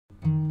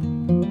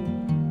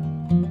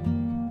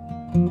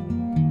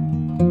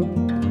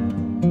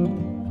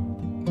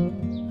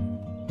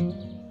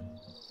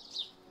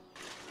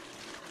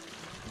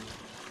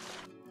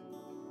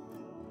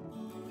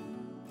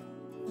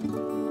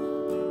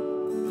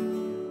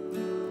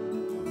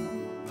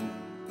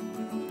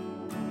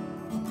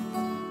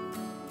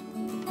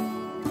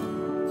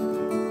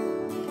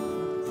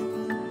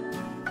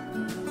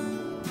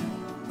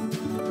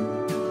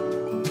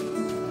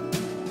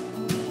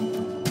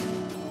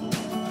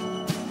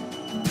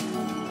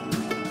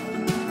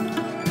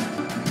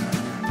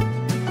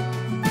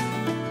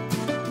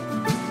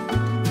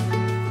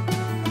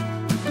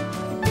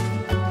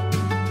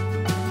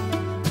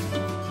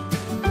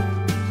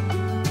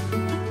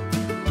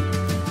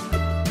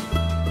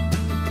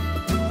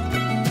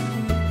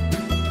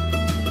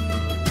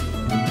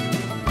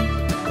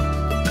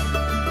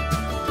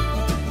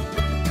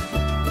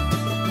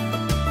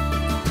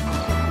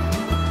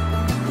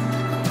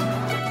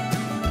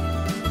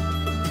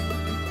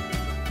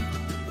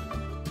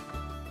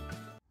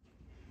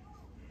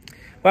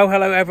Well,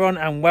 hello everyone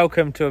and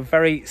welcome to a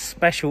very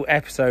special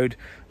episode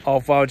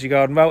of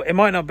WildlifeGarden. Well, it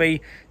might not be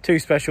too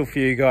special for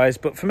you guys,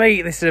 but for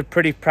me this is a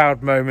pretty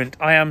proud moment.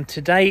 I am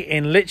today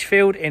in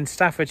Lichfield in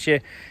Staffordshire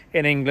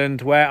in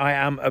England, where I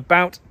am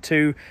about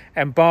to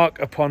embark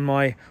upon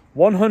my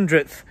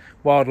 100th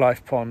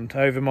wildlife pond.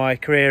 Over my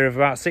career of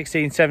about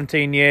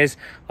 16-17 years,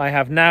 I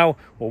have now,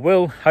 or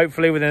will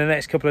hopefully within the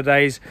next couple of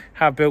days,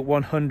 have built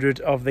 100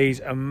 of these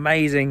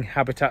amazing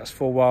habitats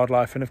for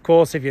wildlife. And of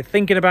course, if you're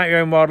thinking about your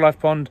own wildlife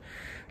pond,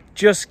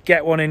 just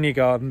get one in your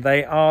garden.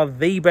 They are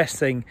the best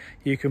thing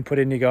you can put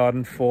in your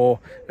garden for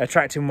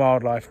attracting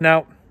wildlife.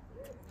 Now,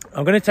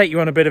 I'm going to take you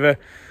on a bit of a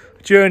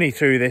journey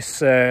through this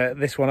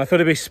one. I thought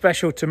it'd be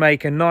special to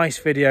make a nice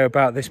video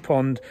about this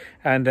pond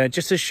and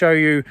just to show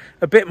you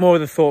a bit more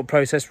of the thought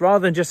process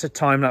rather than just a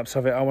time lapse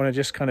of it. I want to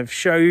just kind of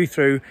show you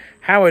through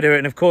how I do it,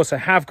 and of course I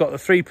have got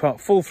the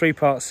full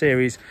three-part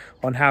series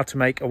on how to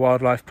make a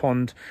wildlife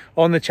pond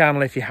on the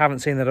channel if you haven't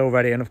seen that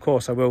already, and of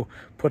course I will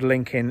put a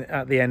link in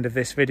at the end of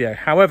this video.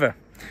 However,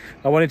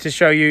 I wanted to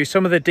show you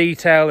some of the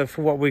detail of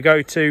what we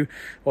go to,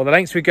 or the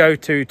lengths we go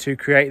to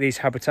create these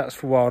habitats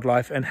for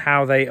wildlife, and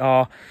how they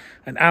are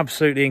an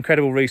absolutely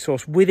incredible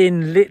resource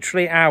within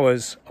literally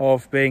hours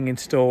of being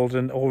installed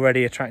and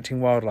already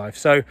attracting wildlife.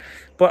 So,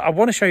 but I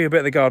want to show you a bit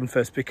of the garden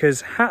first,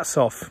 because hats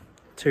off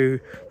to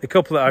the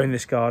couple that own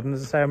this garden.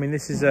 As I say, I mean,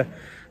 this is a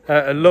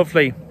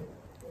lovely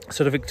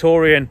sort of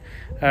Victorian,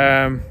 you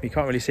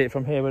can't really see it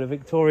from here, but a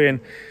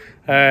Victorian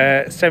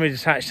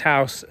semi-detached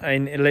house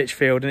in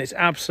Lichfield, and it's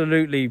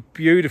absolutely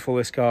beautiful,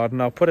 this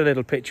garden. I'll put a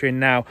little picture in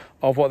now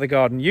of what the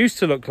garden used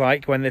to look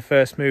like when they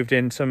first moved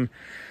in some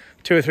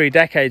 2 or 3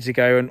 decades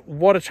ago, and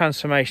what a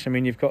transformation. I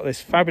mean, you've got this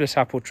fabulous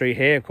apple tree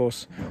here. Of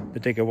course the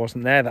digger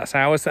wasn't there, that's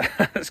ours,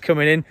 that's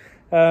coming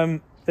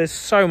in. There's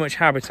so much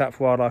habitat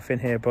for wildlife in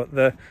here, but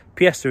the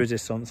pièce de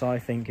résistance, I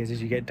think, is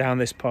as you get down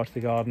this part of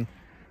the garden,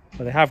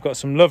 where they have got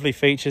some lovely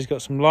features,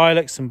 got some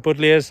lilacs, some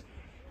buddleias,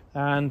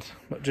 and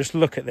just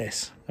look at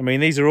this. I mean,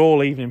 these are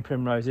all evening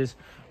primroses,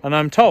 and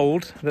I'm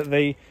told that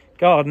the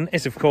garden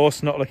is of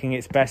course not looking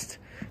its best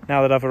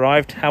now that I've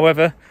arrived.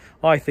 However,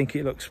 I think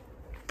it looks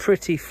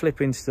pretty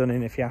flipping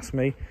stunning, if you ask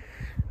me.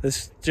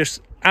 There's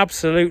just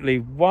absolutely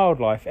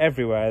wildlife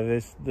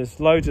everywhere. There's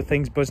loads of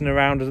things buzzing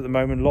around us at the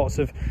moment. Lots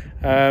of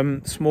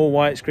small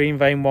whites, green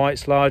vein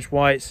whites, large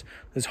whites.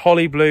 There's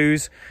holly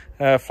blues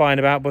flying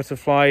about,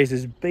 butterflies.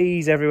 There's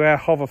bees everywhere,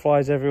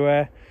 hoverflies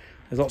everywhere.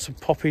 There's lots of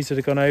poppies that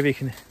have gone over. You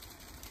can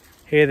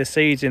hear the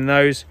seeds in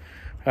those.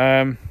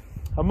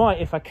 I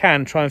might, if I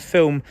can, try and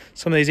film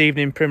some of these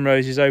evening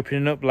primroses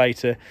opening up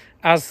later.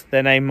 As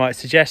their name might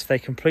suggest, they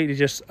completely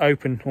just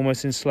open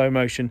almost in slow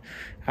motion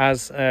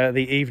as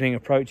the evening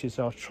approaches.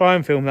 So I'll try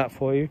and film that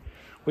for you.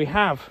 We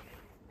have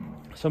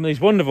some of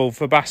these wonderful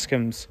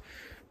verbascums,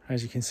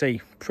 as you can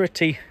see,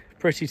 pretty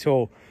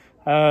tall.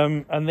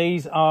 And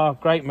these are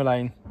great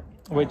mullein,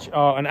 which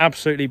are an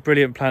absolutely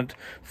brilliant plant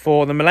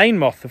for the mullein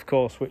moth, of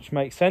course, which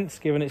makes sense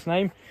given its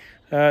name.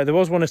 There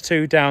was 1 or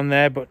 2 down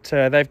there, but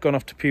they've gone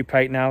off to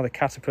pupate now, the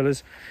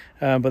caterpillars.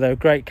 But they're a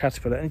great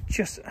caterpillar and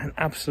just an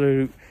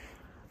absolute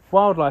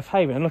wildlife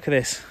haven. And look at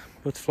this,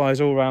 butterflies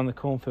all around the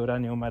cornfield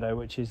annual meadow,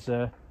 which is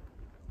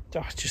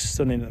just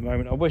stunning at the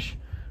moment. I wish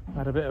I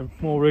had a bit of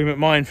more room at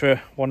mine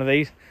for one of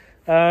these.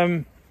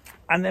 And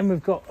then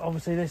we've got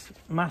obviously this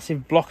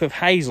massive block of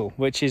hazel,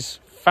 which is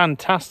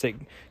fantastic,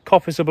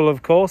 coppiceable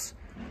of course,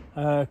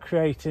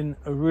 creating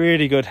a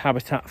really good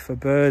habitat for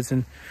birds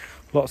and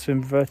lots of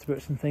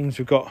invertebrates and things.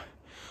 We've got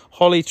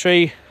holly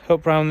tree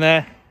up round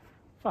there,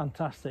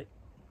 fantastic,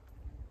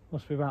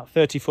 must be about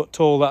 30 foot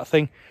tall, that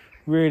thing.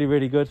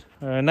 Really good.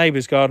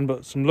 Neighbour's garden,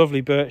 but some lovely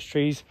birch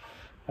trees.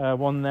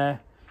 One there,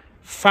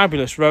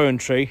 fabulous rowan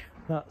tree.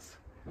 That's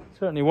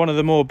certainly one of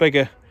the more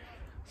bigger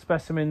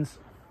specimens,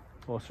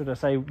 or should I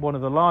say one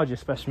of the larger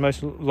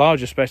specimens, most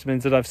larger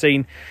specimens that I've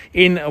seen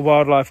in a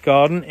wildlife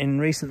garden in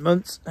recent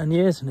months and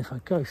years. And if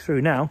I go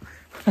through now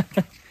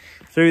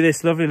through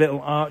this lovely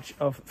little arch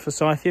of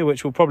forsythia,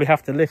 which we'll probably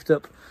have to lift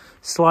up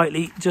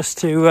slightly just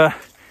to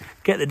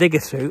get the digger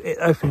through, it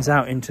opens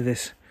out into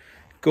this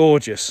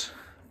gorgeous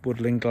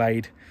woodland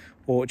glade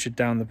orchard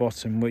down the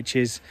bottom, which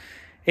is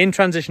in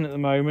transition at the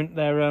moment.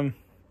 They're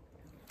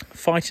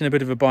fighting a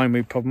bit of a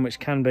bindweed problem, which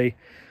can be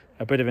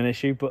a bit of an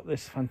issue, but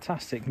this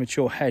fantastic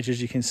mature hedge,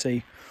 as you can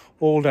see,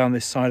 all down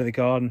this side of the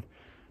garden.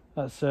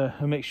 That's a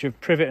mixture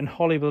of privet and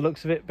holly by the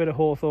looks of it, bit of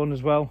hawthorn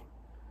as well,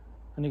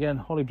 and again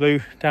holly blue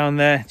down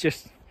there.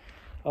 Just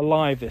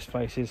alive, this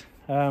place is.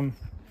 All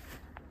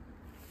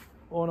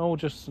in all,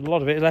 just a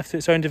lot of it left to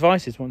its own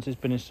devices once it's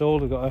been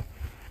installed. We've got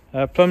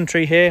a plum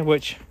tree here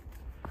which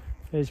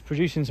is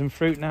producing some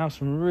fruit now,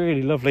 some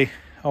really lovely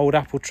old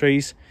apple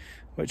trees,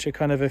 which are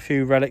kind of a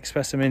few relic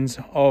specimens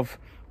of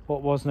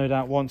what was no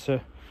doubt once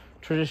a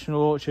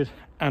traditional orchard.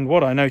 And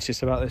what I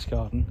noticed about this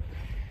garden,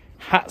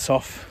 hats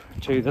off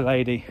to the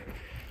lady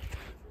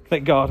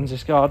that gardens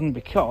this garden,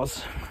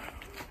 because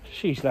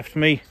she's left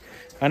me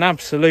an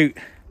absolute,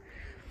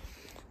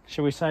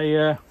 shall we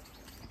say,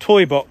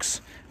 toy box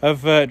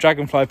of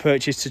dragonfly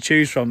perches to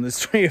choose from. There's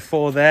 3 or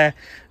 4 there.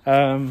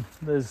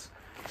 There's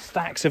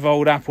stacks of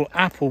old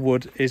apple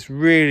wood is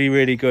really,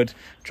 really good.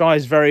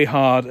 Dries very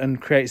hard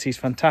and creates these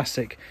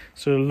fantastic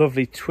sort of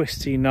lovely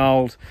twisty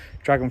gnarled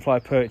dragonfly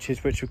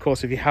perches, which of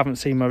course, if you haven't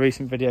seen my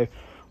recent video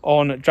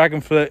on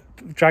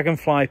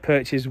dragonfly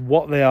perches,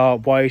 what they are,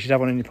 why you should have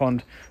one in your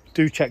pond,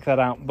 do check that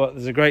out. But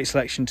there's a great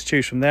selection to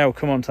choose from there. We'll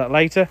come on to that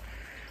later.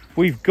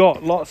 We've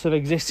got lots of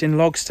existing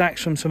log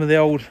stacks from some of the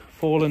old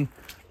fallen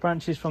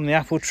branches from the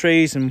apple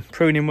trees and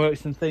pruning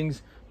works and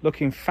things,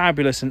 looking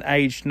fabulous and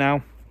aged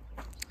now.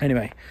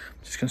 Anyway,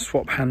 I'm just going to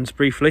swap hands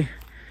briefly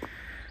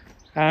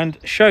and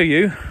show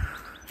you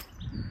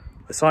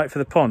the site for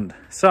the pond.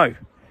 So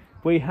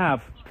we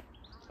have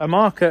a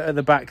marker at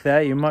the back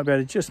there. You might be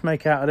able to just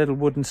make out a little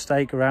wooden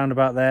stake around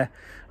about there.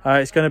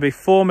 It's going to be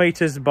 4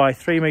 meters by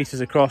 3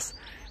 meters across.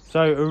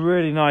 So a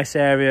really nice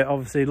area.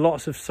 Obviously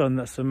lots of sun.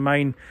 That's the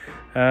main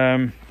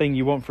thing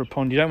you want for a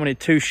pond. You don't want it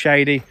too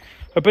shady.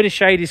 A bit of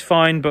shade is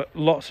fine, but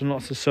lots and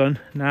lots of sun.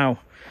 Now,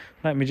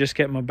 let me just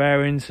get my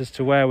bearings as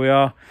to where we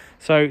are.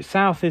 So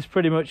south is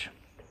pretty much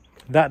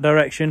that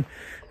direction.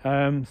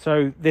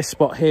 So this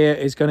spot here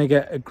is going to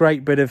get a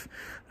great bit of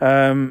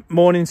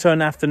morning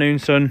sun, afternoon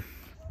sun.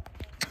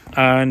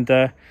 And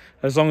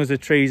as long as the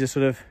trees are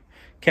sort of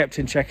kept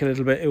in check a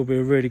little bit, it'll be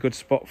a really good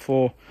spot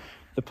for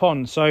the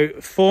pond. So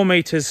 4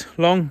 meters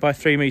long by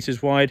 3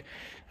 meters wide.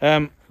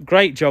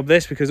 Great job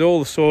this, because all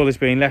the soil is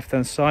being left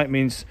on site.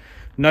 Means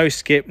no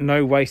skip,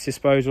 no waste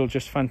disposal,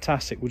 just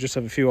fantastic. We'll just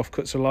have a few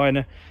offcuts of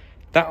liner.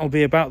 That'll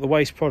be about the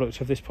waste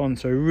product of this pond.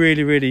 So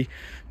really, really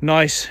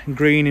nice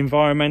green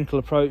environmental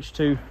approach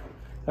to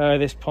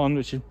this pond,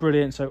 which is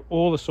brilliant. So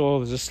all the soil,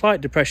 there's a slight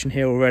depression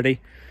here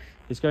already,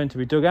 is going to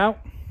be dug out,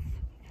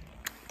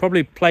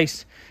 probably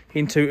placed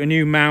into a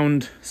new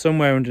mound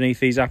somewhere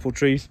underneath these apple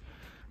trees,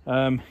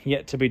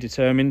 yet to be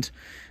determined.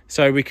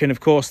 So we can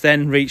of course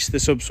then reach the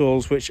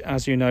subsoils, which,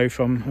 as you know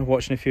from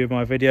watching a few of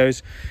my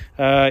videos,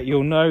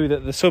 you'll know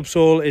that the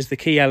subsoil is the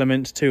key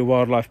element to a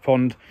wildlife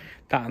pond.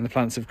 That and the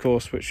plants of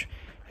course, which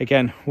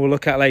again we'll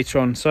look at later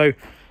on. So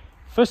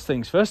first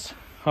things first,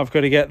 I've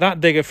got to get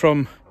that digger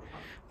from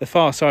the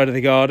far side of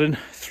the garden,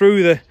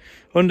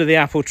 under the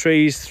apple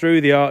trees, through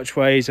the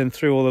archways and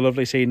through all the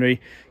lovely scenery,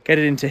 get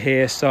it into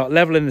here, start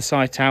leveling the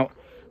site out,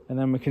 and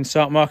then we can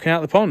start marking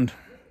out the pond.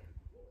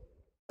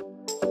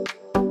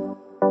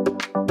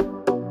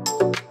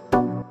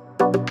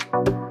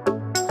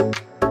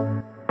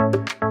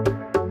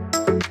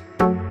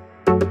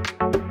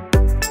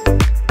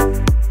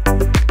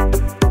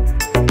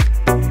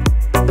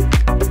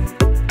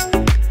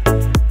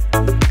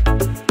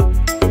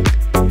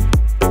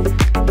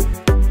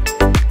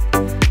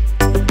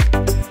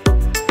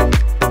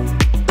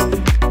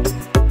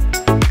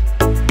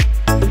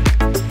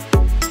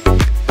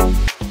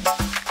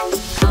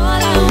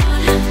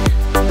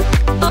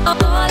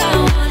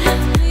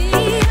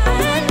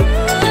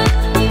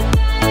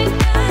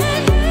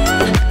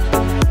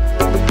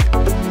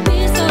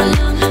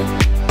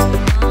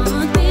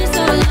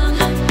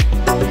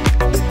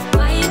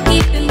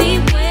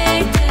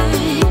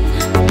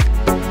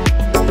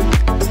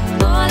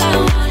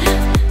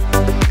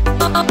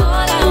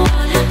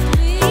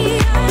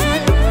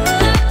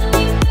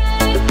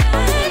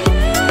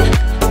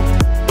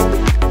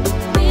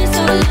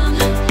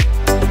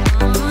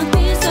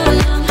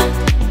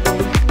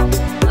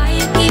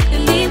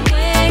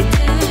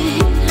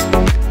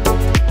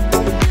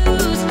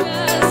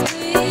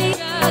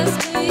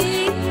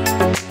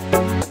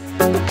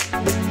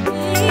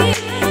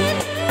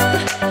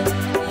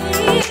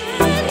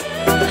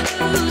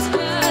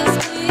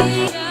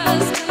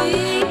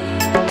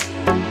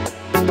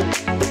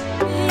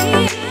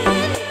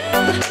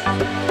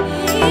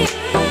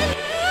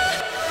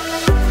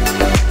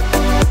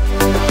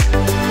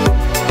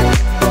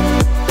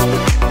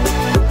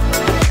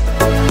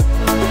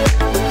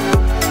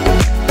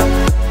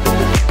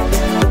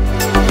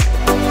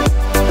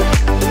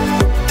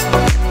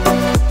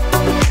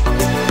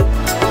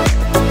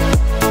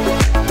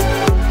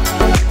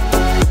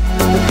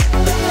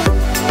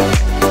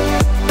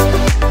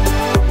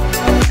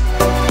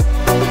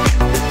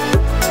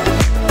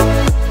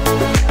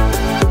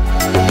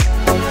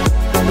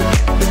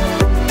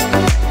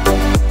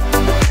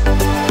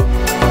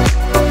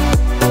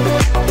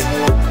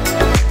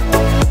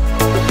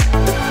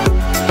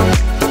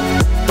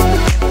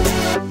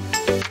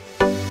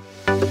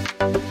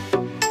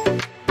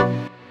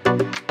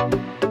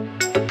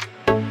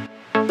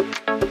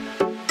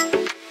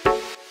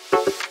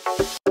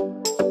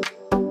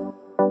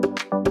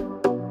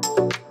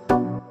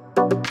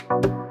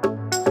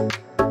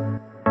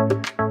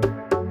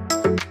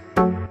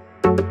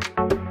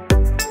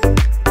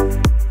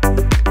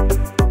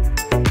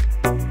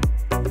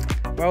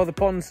 Well, the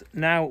pond's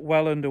now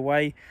well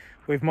underway.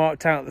 We've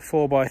marked out the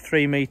 4 by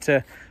 3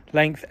 metre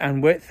length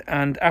and width,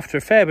 and after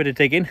a fair bit of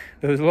digging,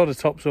 there was a lot of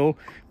topsoil.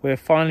 We're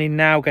finally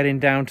now getting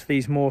down to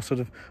these more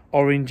sort of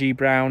orangey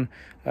brown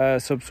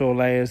subsoil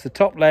layers. The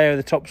top layer of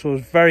the topsoil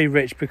is very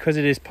rich because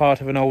it is part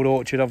of an old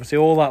orchard. Obviously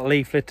all that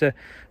leaf litter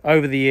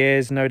over the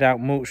years, no doubt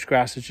mulch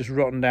grass has just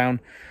rotten down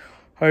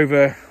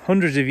over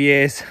hundreds of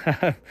years,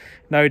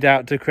 no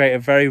doubt, to create a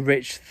very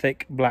rich,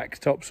 thick black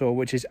topsoil,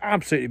 which is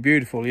absolutely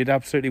beautiful. You'd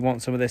absolutely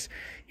want some of this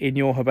in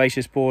your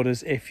herbaceous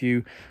borders if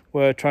you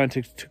were trying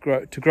to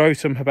grow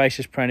some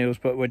herbaceous perennials.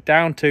 But we're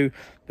down to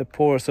the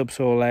poorer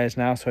subsoil layers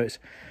now, so it's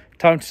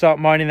time to start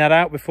mining that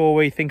out before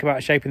we think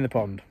about shaping the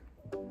pond.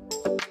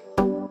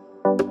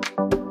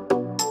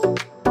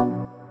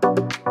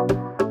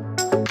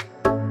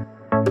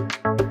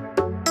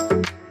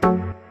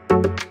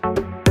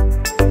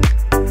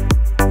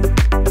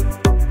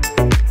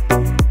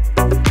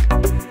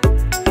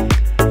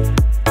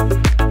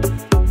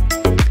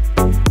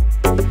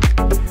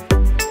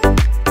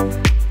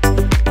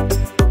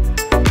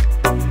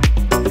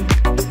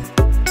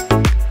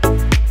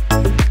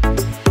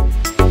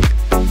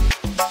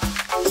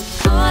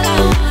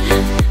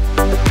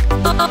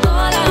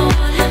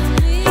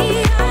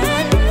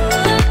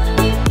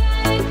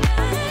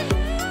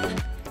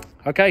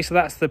 Okay, so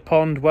that's the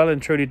pond well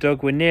and truly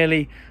dug. We're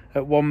nearly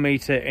at 1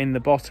 metre in the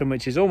bottom,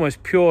 which is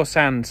almost pure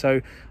sand,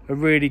 so a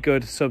really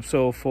good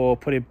subsoil for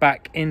putting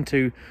back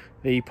into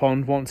the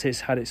pond once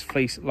it's had its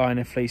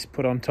liner fleece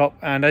put on top.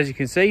 And as you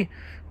can see,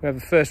 we have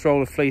the first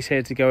roll of fleece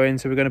here to go in,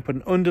 so we're going to put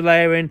an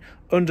underlayer in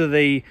under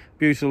the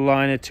butyl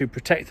liner to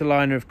protect the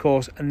liner, of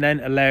course, and then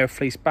a layer of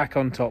fleece back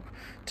on top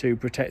to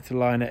protect the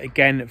liner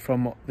again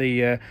from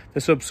the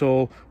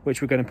subsoil,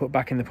 which we're going to put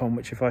back in the pond,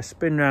 which if I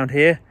spin around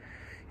here,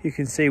 you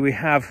can see we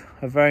have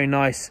a very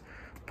nice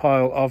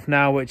pile of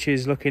now, which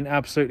is looking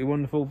absolutely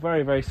wonderful,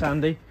 very, very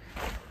sandy.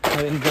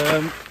 And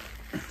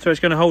so it's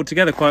going to hold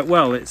together quite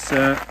well. It's,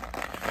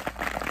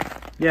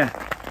 yeah,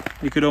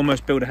 you could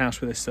almost build a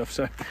house with this stuff.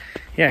 So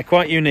yeah,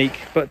 quite unique,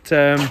 but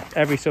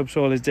every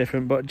subsoil is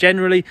different. But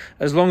generally,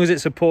 as long as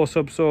it's a poor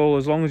subsoil,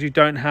 as long as you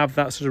don't have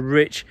that sort of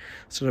rich,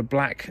 sort of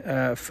black,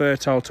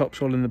 fertile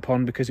topsoil in the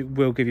pond, because it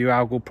will give you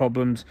algal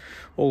problems,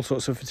 all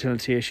sorts of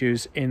fertility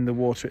issues in the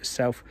water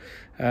itself,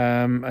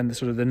 and the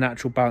sort of the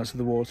natural balance of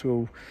the water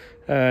will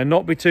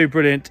not be too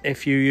brilliant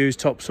if you use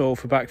topsoil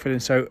for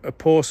backfilling. So a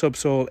poor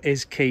subsoil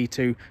is key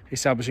to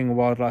establishing a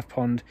wildlife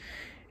pond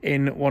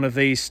in one of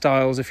these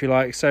styles, if you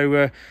like.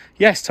 So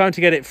yes, time to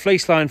get it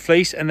fleece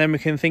and then we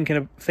can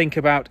think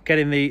about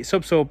getting the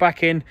subsoil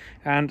back in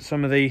and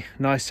some of the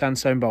nice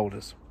sandstone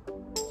boulders.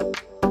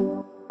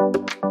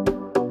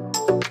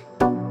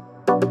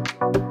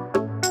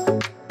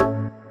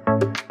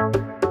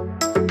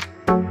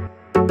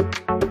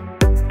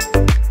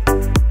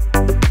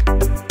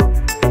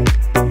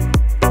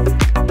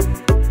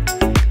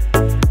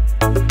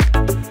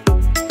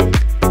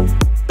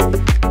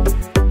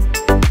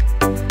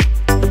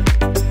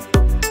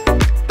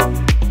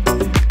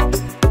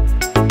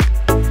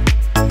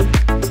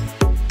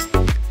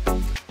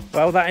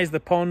 Well, that is the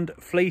pond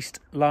fleeced,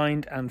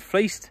 lined and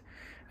fleeced,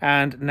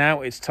 and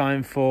now it's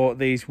time for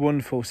these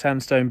wonderful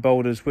sandstone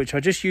boulders, which I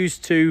just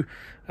used to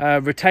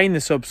retain the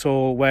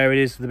subsoil where it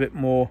is a bit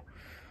more,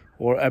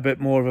 or a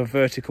bit more of a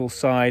vertical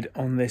side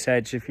on this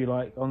edge, if you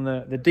like, on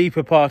the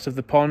deeper part of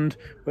the pond,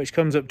 which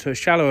comes up to a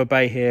shallower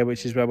bay here,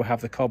 which is where we'll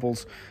have the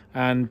cobbles.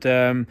 And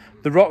the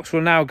rocks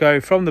will now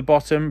go from the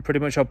bottom. Pretty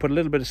much I'll put a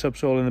little bit of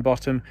subsoil in the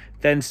bottom,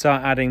 then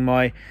start adding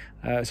my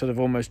sort of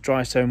almost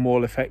dry stone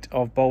wall effect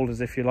of boulders,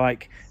 if you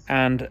like,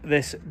 and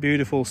this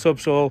beautiful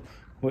subsoil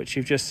which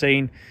you've just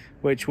seen,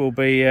 which will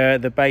be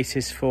the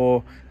basis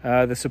for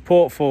the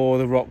support for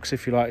the rocks,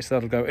 if you like. So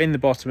that'll go in the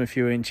bottom a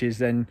few inches,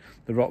 then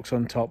the rocks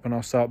on top, and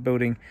I'll start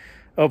building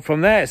up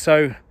from there.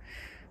 So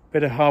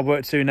bit of hard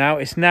work to do now.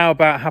 It's now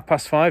about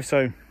 5:30,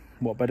 so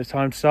what better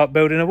time to start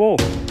building a wall?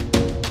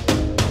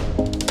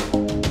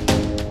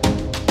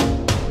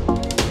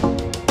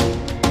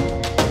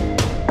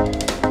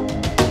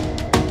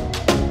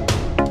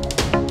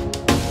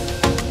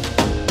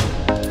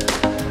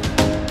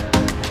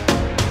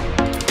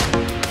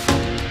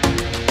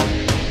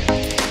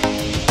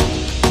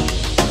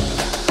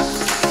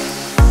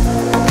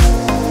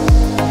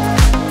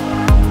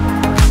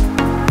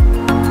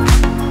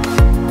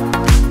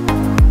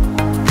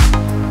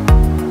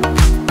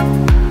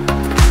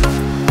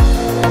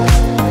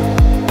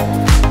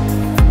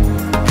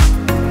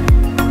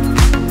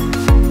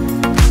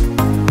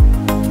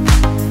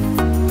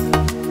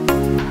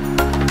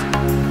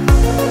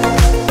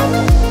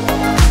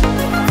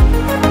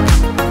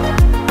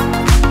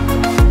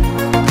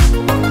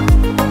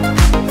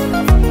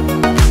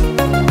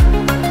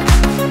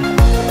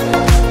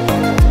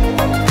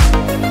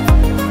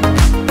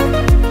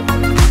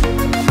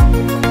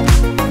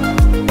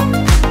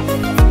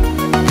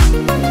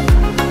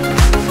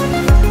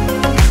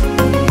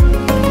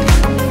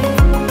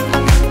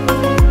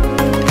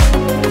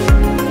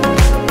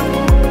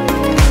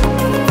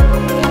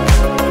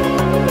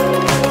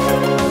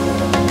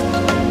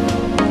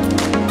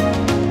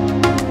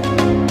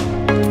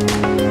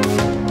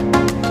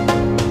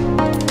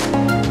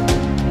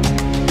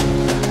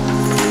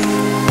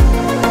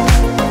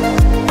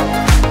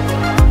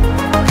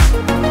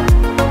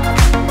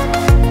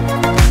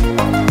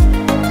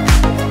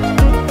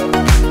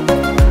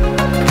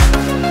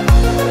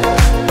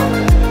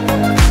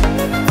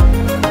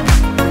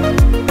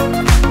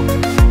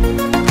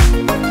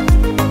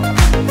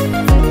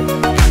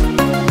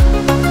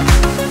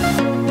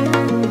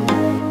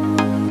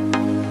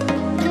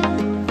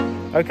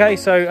 Okay,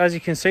 so as you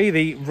can see,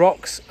 the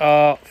rocks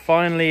are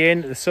finally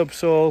in, the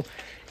subsoil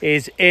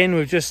is in.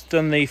 We've just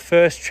done the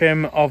first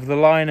trim of the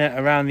liner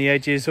around the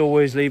edges.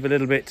 Always leave a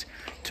little bit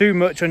too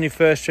much on your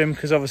first trim,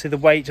 because obviously the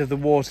weight of the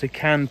water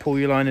can pull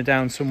your liner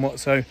down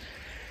somewhat, so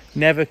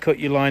never cut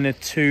your liner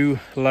too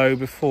low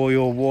before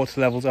your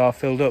water levels are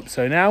filled up.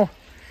 So now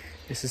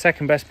it's the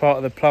second best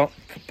part of the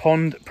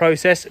pond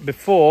process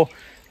before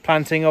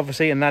planting,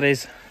 obviously, and that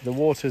is the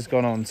water's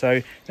gone on.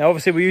 So now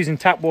obviously we're using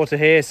tap water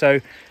here,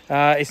 so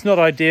it's not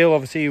ideal.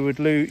 Obviously you would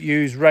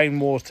use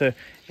rainwater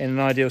in an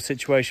ideal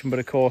situation, but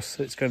of course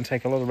it's going to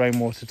take a lot of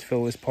rainwater to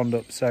fill this pond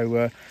up.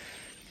 So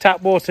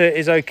tap water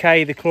is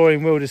okay. The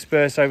chlorine will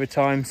disperse over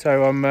time,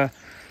 so I'm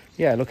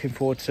yeah, looking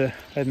forward to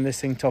letting this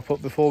thing top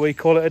up before we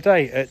call it a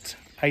day at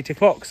 8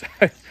 o'clock. So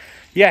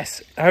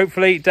yes,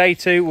 hopefully day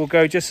 2 will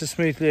go just as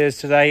smoothly as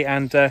today,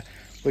 and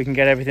we can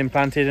get everything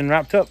planted and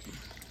wrapped up.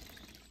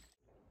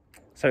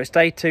 So it's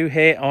day 2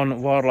 here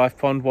on Wildlife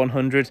Pond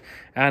 100,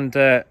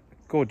 and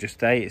gorgeous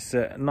day. It's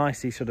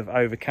nicely sort of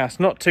overcast,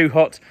 not too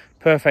hot,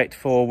 perfect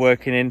for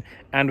working in.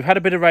 And we've had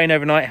a bit of rain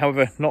overnight,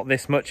 however not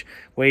this much.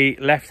 We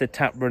left the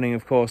tap running,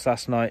 of course,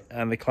 last night,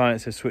 and the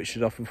clients have switched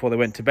it off before they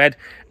went to bed,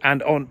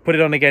 and put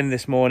it on again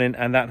this morning,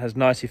 and that has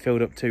nicely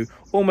filled up to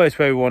almost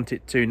where we want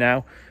it to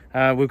now.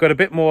 We've got a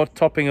bit more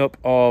topping up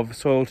of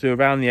soil to do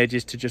around the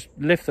edges to just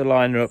lift the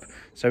liner up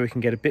so we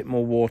can get a bit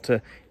more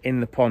water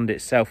in the pond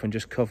itself and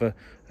just cover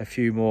a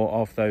few more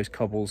of those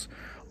cobbles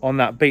on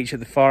that beach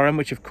at the far end,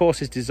 which of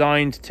course is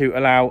designed to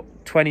allow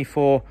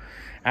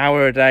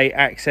 24-hour-a-day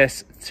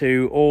access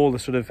to all the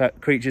sort of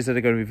creatures that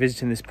are going to be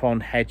visiting this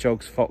pond: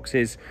 hedgehogs,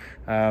 foxes,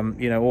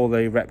 you know, all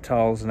the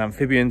reptiles and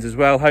amphibians as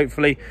well,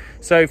 hopefully.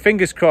 So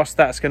fingers crossed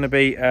that's going to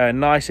be a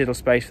nice little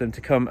space for them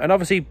to come and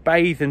obviously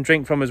bathe and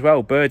drink from as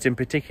well. Birds in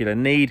particular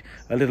need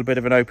a little bit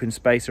of an open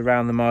space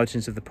around the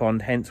margins of the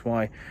pond, hence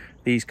why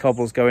these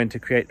cobbles go in to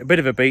create a bit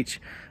of a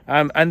beach.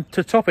 And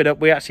to top it up,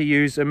 we actually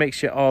use a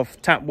mixture of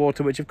tap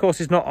water, which of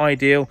course is not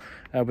ideal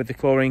with the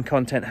chlorine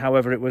content.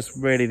 However, it was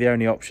really the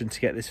only option to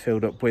get this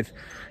filled up with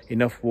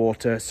enough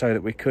water so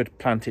that we could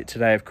plant it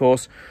today, of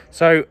course.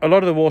 So a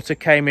lot of the water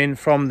came in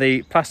from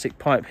the plastic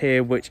pipe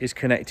here, which is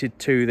connected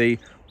to the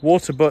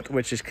water butt,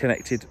 which is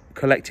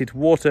collected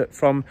water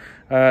from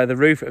the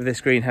roof of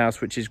this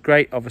greenhouse, which is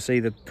great. Obviously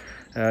the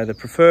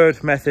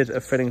preferred method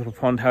of filling up a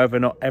pond. However,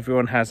 not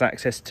everyone has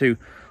access to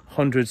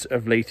hundreds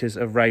of litres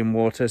of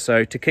rainwater,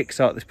 so to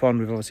kickstart this pond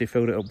we've obviously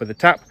filled it up with a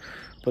tap,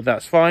 but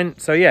that's fine.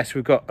 So yes,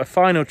 we've got a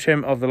final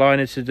trim of the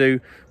liner to do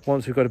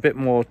once we've got a bit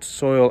more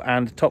soil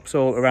and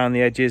topsoil around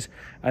the edges,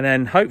 and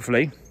then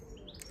hopefully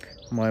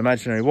my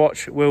imaginary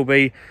watch will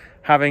be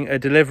having a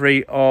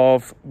delivery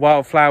of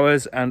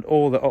wildflowers and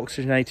all the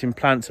oxygenating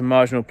plants and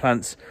marginal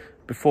plants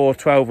before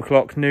 12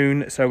 o'clock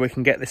noon, so we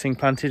can get this thing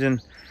planted and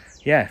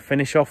yeah,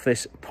 finish off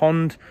this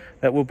pond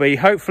that will be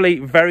hopefully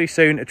very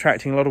soon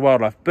attracting a lot of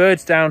wildlife.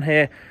 Birds down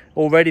here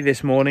already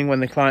this morning.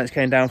 When the clients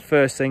came down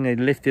first thing, they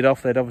lifted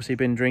off. They'd obviously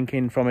been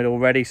drinking from it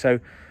already, so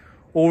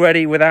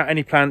already without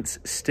any plants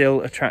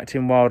still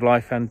attracting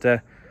wildlife, and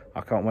I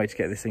can't wait to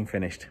get this thing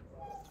finished.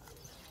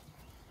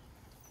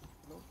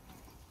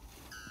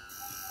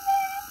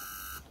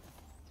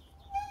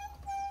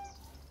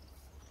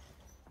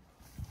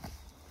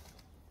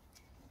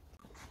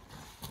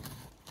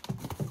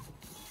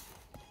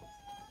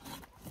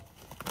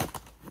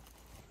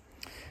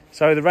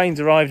 So the rain's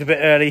arrived a bit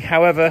early,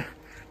 however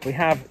we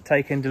have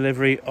taken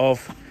delivery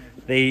of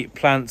the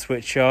plants,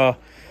 which are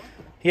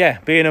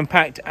being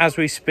unpacked as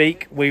we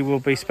speak. We will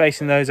be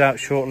spacing those out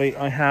shortly.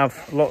 I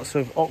have lots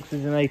of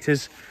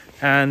oxygenators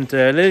and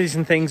lilies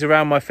and things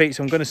around my feet,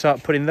 so I'm going to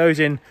start putting those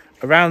in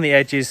around the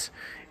edges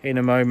in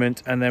a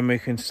moment, and then we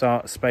can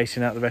start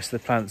spacing out the rest of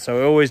the plants. So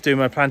I always do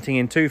my planting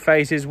in 2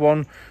 phases,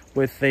 one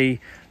with the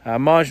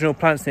marginal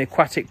plants, the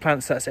aquatic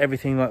plants, that's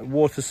everything like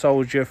water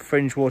soldier,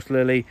 fringe water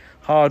lily,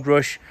 hard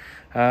rush,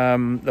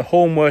 the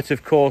hornwort,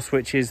 of course,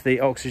 which is the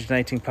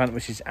oxygenating plant,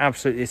 which is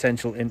absolutely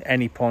essential in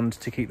any pond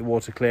to keep the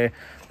water clear.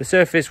 The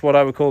surface, what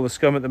I would call the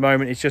scum at the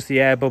moment, is just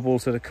the air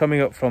bubbles that are coming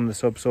up from the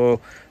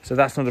subsoil, so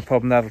that's not a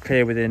problem. That'll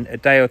clear within a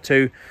day or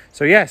 2.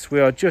 So yes, we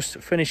are just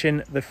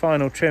finishing the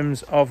final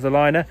trims of the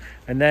liner,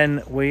 and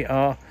then we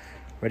are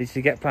ready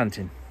to get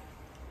planting.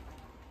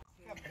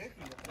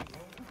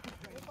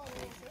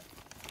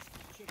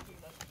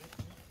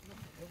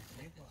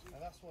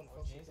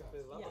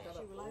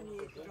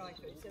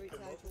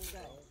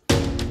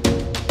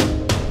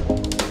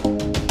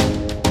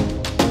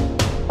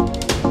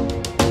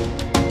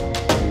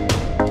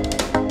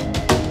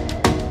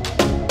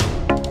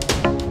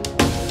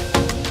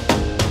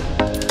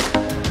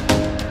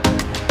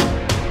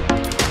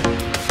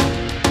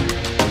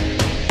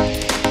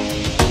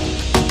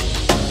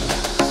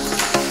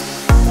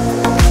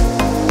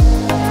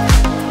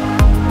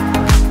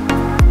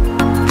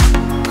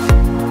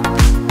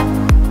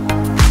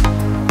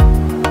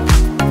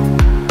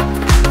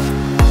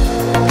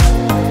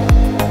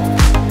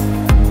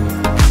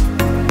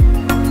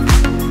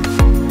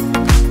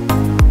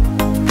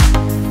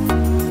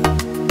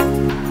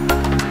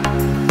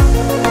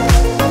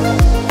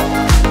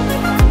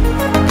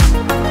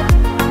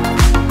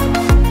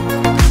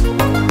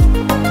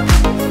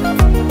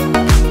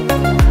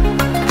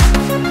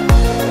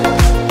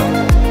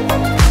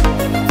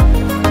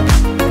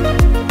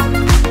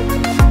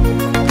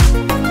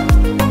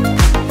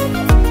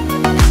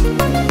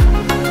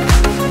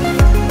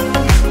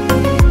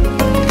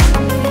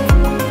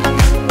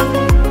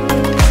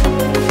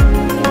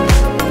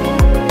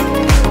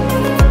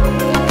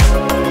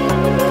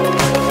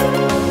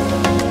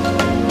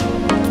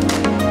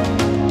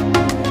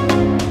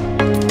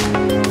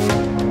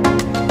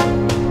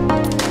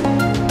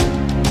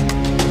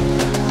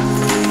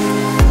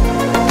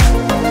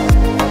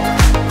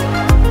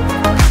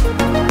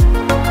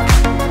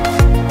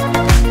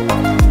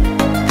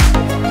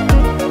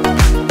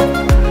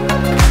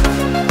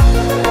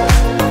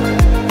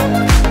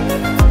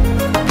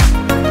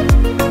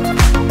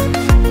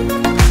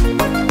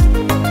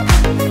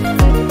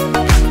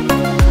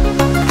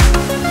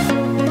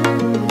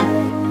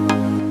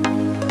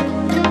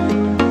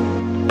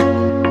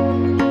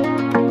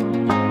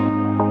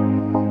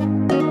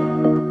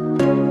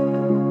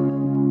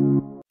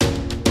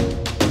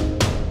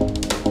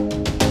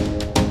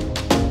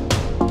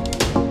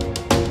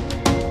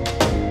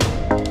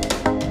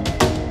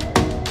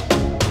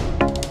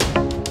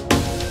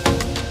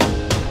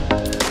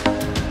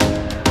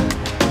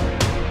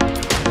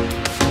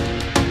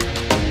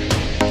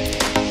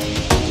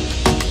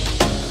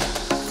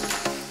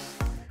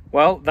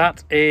 Well,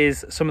 that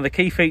is some of the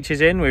key features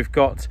in. We've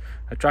got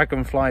a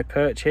dragonfly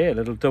perch here, a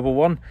little double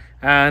one,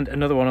 and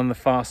another one on the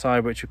far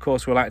side, which of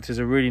course will act as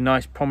a really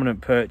nice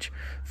prominent perch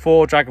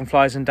for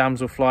dragonflies and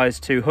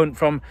damselflies to hunt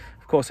from.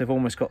 Of course, they've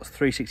almost got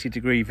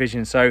 360-degree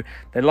vision, so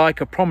they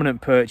like a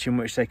prominent perch in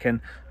which they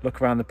can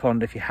look around the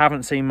pond. If you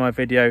haven't seen my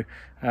video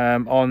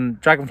on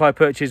dragonfly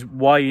perches,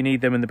 why you need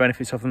them and the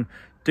benefits of them,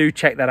 do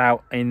check that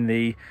out in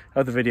the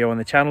other video on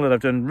the channel that I've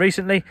done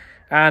recently.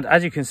 And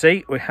as you can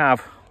see, we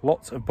have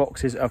lots of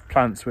boxes of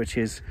plants, which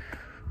is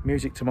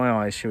music to my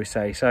eyes, shall we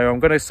say. So I'm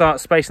going to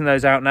start spacing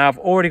those out now. I've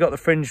already got the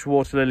fringed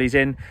water lilies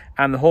in,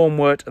 and the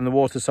hornwort and the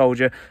water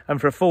soldier.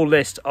 And for a full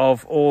list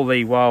of all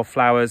the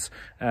wildflowers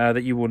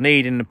that you will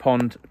need in the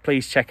pond,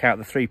 please check out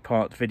the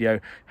 3-part video,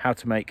 how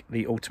to make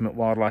the ultimate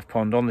wildlife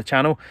pond, on the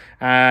channel.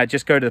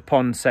 Just go to the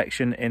pond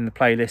section in the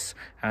playlist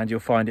and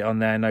you'll find it on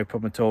there, no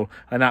problem at all.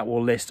 And that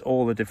will list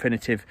all the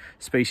definitive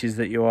species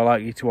that you are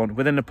likely to want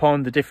within the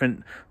pond, the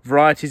different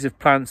varieties of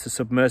plants, the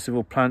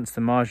submersible plants,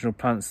 the marginal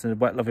plants, the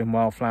wet loving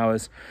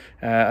wildflowers,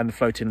 and the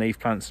floating leaf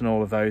plants and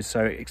all of those.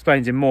 So it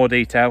explains in more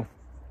detail.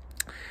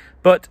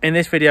 But in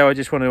this video, I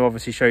just want to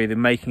obviously show you the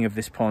making of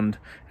this pond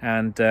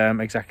and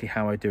exactly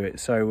how I do it.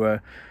 So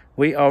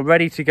we are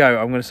ready to go.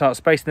 I'm going to start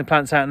spacing the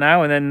plants out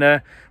now, and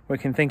then we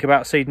can think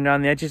about seeding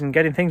around the edges and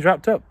getting things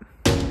wrapped up.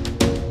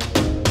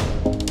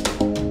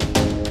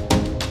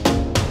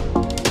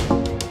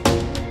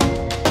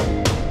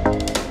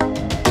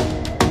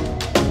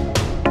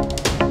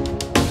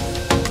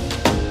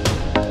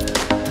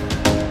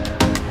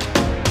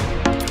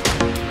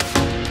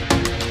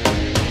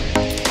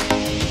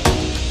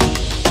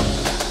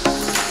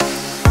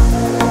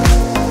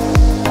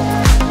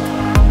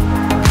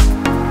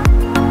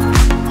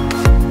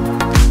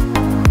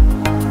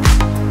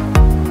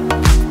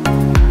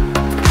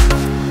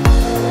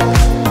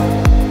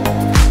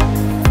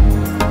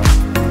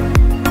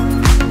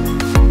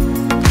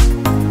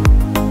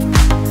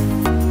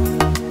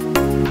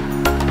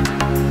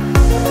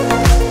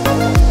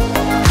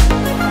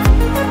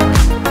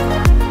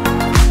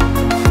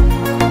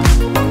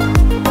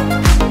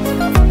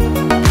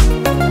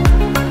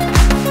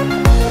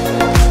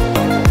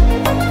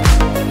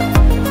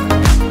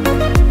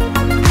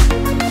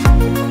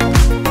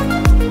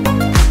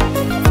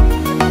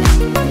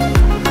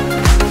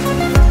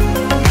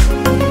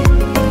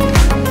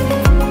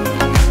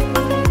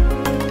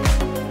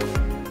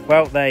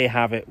 Well, there you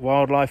have it,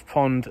 wildlife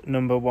pond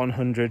number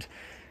 100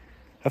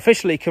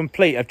 officially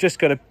complete. I've just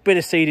got a bit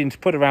of seeding to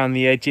put around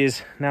the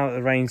edges. Now that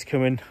the rain's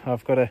coming,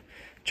 I've got to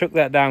chuck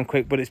that down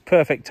quick, but it's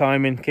perfect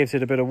timing. Gives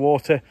it a bit of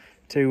water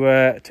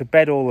to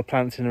bed all the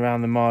plants in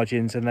around the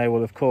margins, and they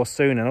will of course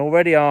soon, and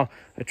already are,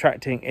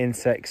 attracting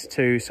insects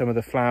to some of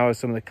the flowers.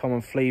 Some of the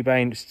common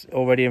fleabane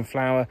already in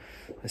flower,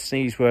 the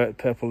sneezewort,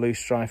 purple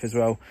loosestrife as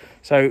well.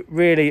 So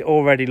really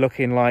already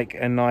looking like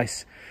a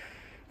nice,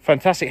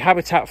 fantastic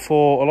habitat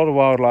for a lot of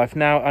wildlife.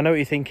 Now, I know what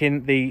you're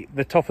thinking, the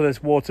top of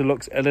this water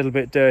looks a little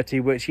bit dirty,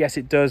 which yes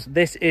it does.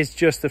 This is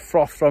just the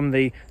froth from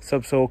the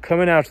subsoil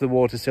coming out of the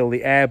water sill,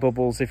 the air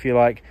bubbles if you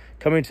like,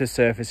 coming to the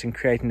surface and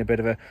creating a bit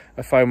of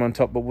a foam on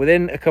top. But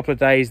within a couple of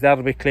days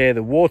that'll be clear,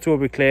 the water will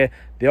be clear,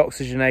 the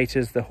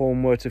oxygenators, the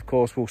hornwort of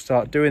course, will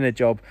start doing their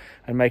job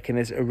and making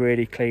this a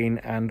really clean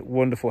and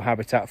wonderful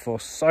habitat for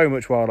so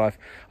much wildlife.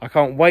 I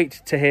can't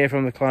wait to hear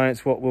from the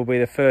clients what will be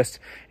the first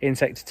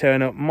insect to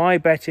turn up. My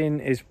betting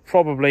is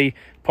probably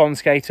pond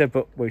skater,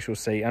 but we shall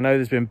see. I know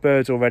there's been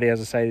birds already,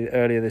 as I say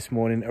earlier this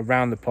morning,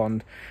 around the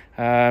pond,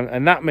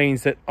 and that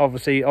means that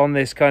obviously on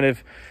this kind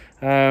of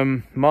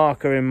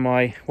marker in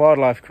my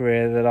wildlife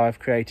career that I've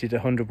created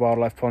 100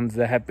 wildlife ponds,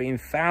 there have been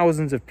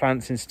thousands of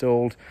plants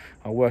installed.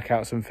 I'll work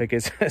out some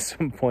figures at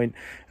some point.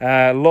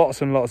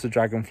 Lots and lots of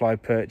dragonfly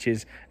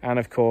perches, and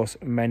of course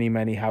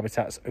many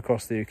habitats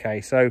across the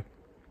UK. So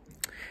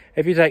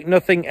if you take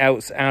nothing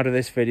else out of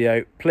this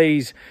video,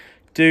 please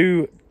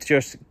do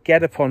just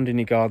get a pond in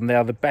your garden. They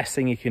are the best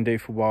thing you can do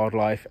for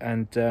wildlife,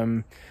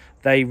 and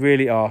they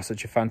really are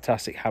such a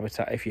fantastic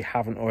habitat, if you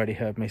haven't already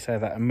heard me say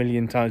that a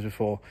million times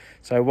before.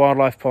 So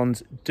wildlife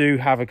ponds, do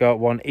have a go at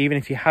one. Even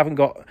if you haven't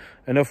got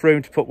enough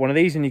room to put one of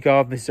these in your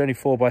garden, this is only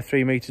 4 by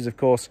 3 meters of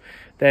course,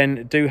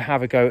 then do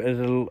have a go at a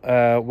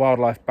little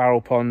wildlife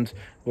barrel pond,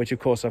 which of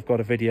course I've got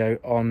a video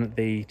on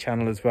the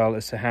channel as well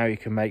as to how you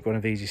can make one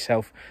of these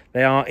yourself.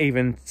 They are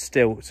even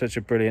still such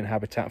a brilliant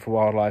habitat for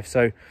wildlife.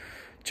 So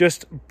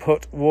just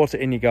put water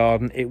in your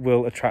garden, it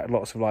will attract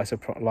lots of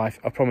life,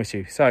 I promise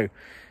you. So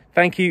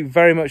thank you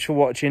very much for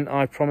watching.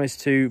 I promise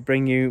to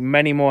bring you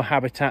many more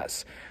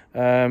habitats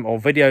or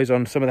videos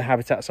on some of the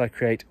habitats I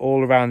create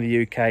all around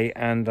the UK,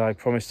 and I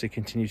promise to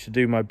continue to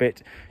do my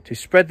bit to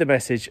spread the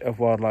message of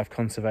wildlife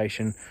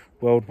conservation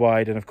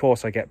worldwide. And of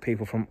course I get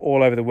people from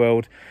all over the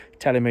world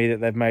telling me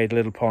that they've made a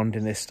little pond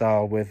in this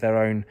style with their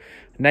own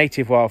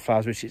native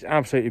wildflowers, which is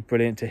absolutely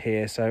brilliant to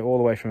hear. So all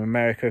the way from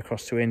America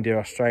across to India,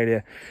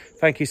 Australia.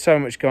 Thank you so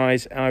much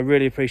guys, I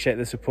really appreciate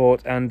the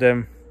support,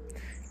 and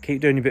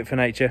keep doing your bit for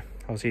nature.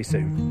 I'll see you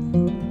soon.